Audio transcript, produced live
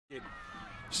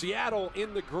Seattle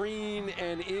in the green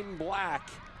and in black.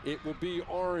 It will be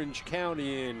Orange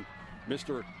County, and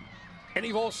Mr.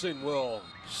 Eddie Volson will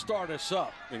start us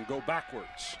up and go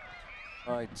backwards.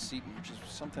 All right, Seton, which is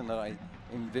something that I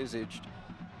envisaged.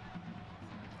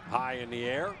 High in the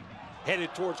air,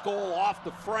 headed towards goal, off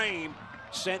the frame,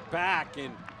 sent back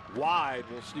and wide.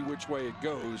 We'll see which way it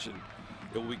goes, and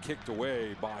it will be kicked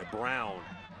away by Brown.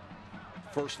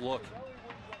 First look.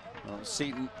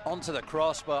 Seton onto the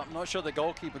crossbar. I'm not sure the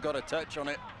goalkeeper got a touch on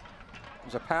it. It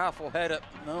was a powerful header.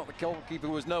 No, the goalkeeper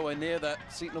was nowhere near that.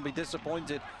 Seton will be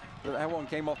disappointed that that one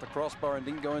came off the crossbar and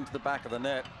didn't go into the back of the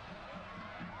net.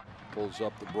 Pulls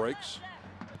up the brakes.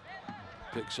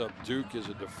 Picks up Duke as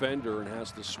a defender and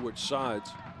has to switch sides.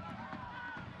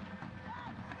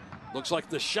 Looks like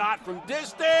the shot from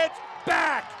distance.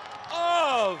 Back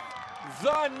of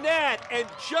the net. And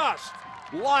just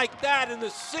like that in the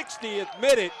 60th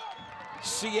minute,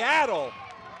 Seattle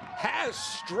has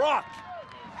struck.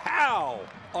 How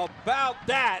about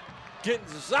that?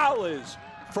 Gonzalez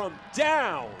from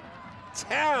downtown.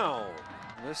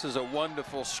 This is a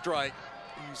wonderful strike.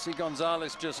 You see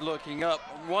Gonzalez just looking up,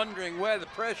 wondering where the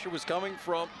pressure was coming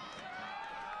from.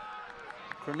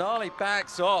 Crognale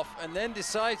backs off and then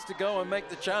decides to go and make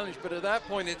the challenge, but at that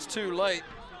point it's too late.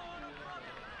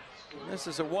 This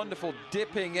is a wonderful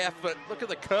dipping effort. Look at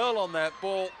the curl on that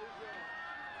ball.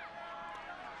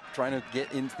 Trying to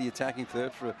get into the attacking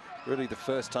third for really the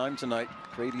first time tonight,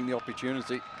 creating the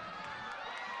opportunity.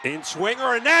 In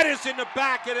swinger, and that is in the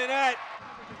back of the net.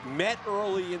 Met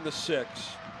early in the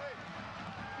 6.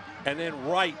 And then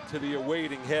right to the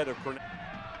awaiting head of Crognale.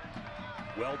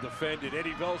 Well defended.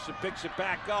 Eddie Volson picks it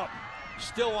back up.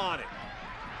 Still on it.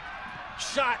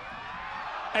 Shot.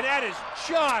 And that is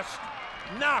just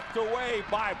knocked away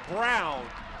by Brown.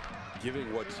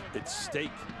 Giving what's at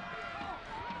stake.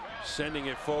 Sending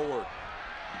it forward.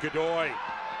 Godoy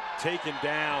taken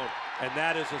down. And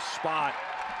that is a spot.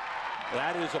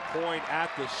 That is a point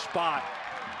at the spot.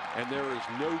 And there is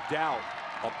no doubt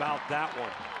about that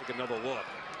one. Take another look.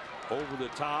 Over the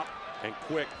top and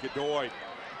quick. Godoy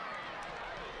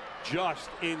just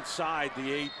inside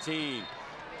the 18.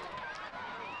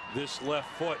 This left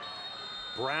foot.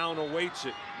 Brown awaits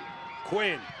it.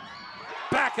 Quinn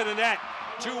back of the net.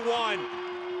 2-1.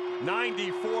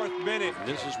 94th minute.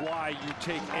 This is why you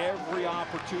take every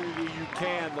opportunity you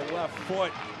can. The left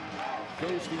foot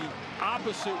goes the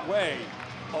opposite way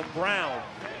of Brown.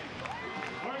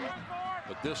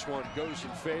 But this one goes in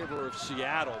favor of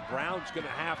Seattle. Brown's going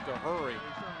to have to hurry.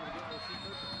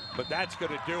 But that's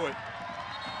going to do it.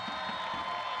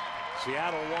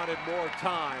 Seattle wanted more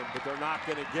time, but they're not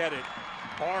going to get it.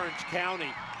 Orange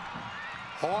County,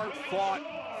 hard-fought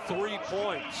 3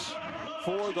 points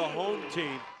for the home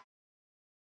team.